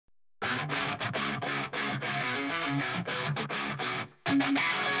Woke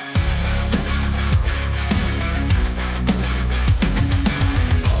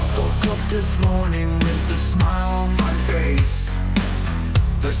up this morning with a smile on my face.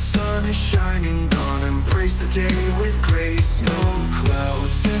 The sun is shining, gonna embrace the day with grace. No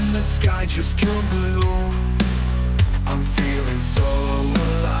clouds in the sky, just pure blue. I'm feeling so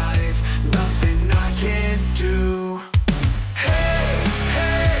alive, nothing I can't do. Hey,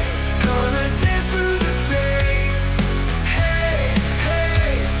 hey, gonna dance through the day. Hey,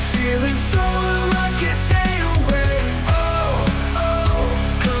 hey, feeling so alive, can't stay away. Oh, oh,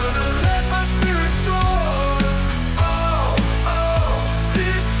 gonna let my spirit soar. Oh, oh,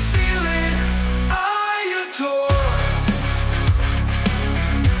 this feeling I adore.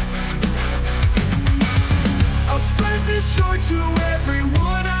 I'll spread this joy to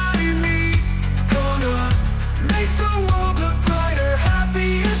everyone I meet. Gonna make the world a brighter,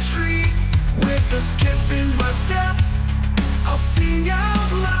 happier street. With a skip in my step, I'll sing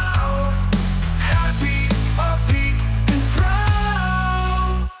out loud. Happy, upbeat, and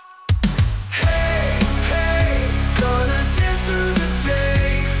proud. Hey, hey, gonna dance through the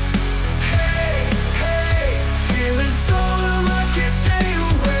day. Hey, hey, feeling so alive, can't stay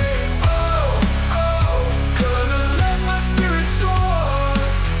away. Oh, oh, gonna let my spirit soar.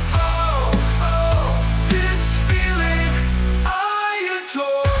 Oh, oh, this feeling I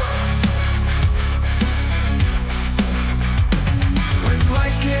adore. When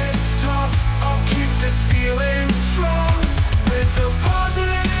life gets tough, I'll keep this feeling strong. With a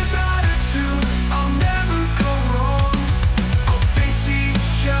positive attitude, I'll never go wrong. I'll face each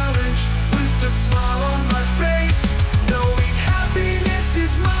challenge with a smile on my face, knowing happiness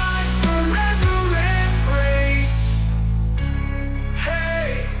is my forever embrace.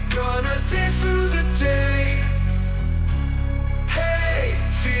 Hey, gonna dance through the day. Hey,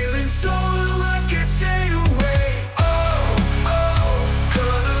 feeling so alive, can't stay away. Oh, oh,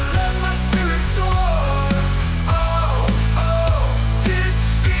 gonna let my spirit soar. Oh, oh, this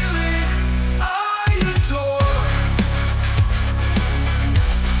feeling I adore.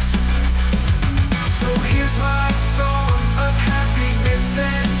 So here's my song of happiness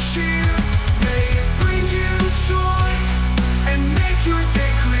and cheer. May it bring you joy and make your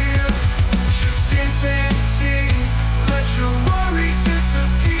day clear. Just dance and sing, let your worries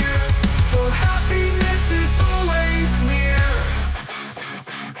disappear. For happiness is always near.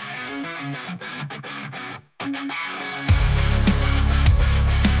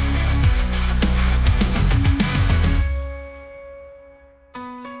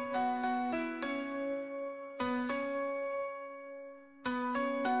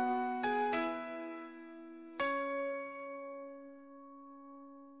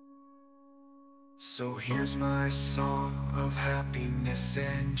 So here's my song of happiness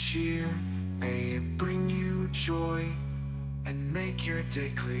and cheer. May it bring you joy and make your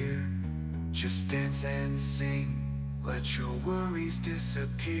day clear. Just dance and sing, let your worries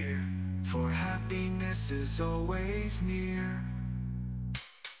disappear. For happiness is always near.